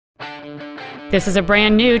This is a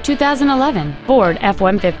brand new 2011 Ford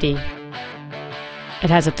F-150. It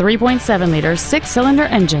has a 3.7-liter six-cylinder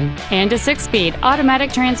engine and a 6-speed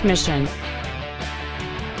automatic transmission.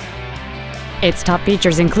 Its top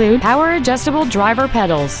features include power-adjustable driver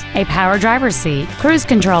pedals, a power driver's seat, cruise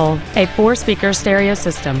control, a 4-speaker stereo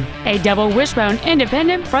system, a double wishbone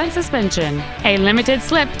independent front suspension, a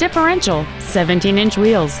limited-slip differential, 17-inch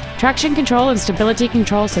wheels, traction control and stability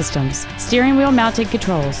control systems, steering wheel mounted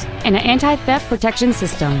controls, and an anti-theft protection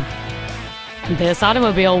system. This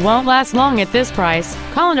automobile won't last long at this price.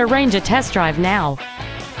 Call and arrange a test drive now.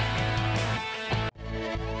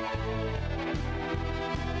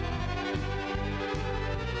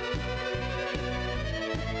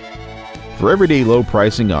 For everyday low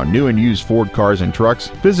pricing on new and used Ford cars and trucks,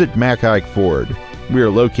 visit Mac Haik Ford. We are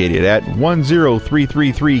located at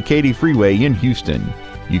 10333 Katy Freeway in Houston.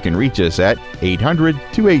 You can reach us at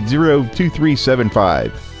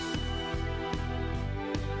 800-280-2375.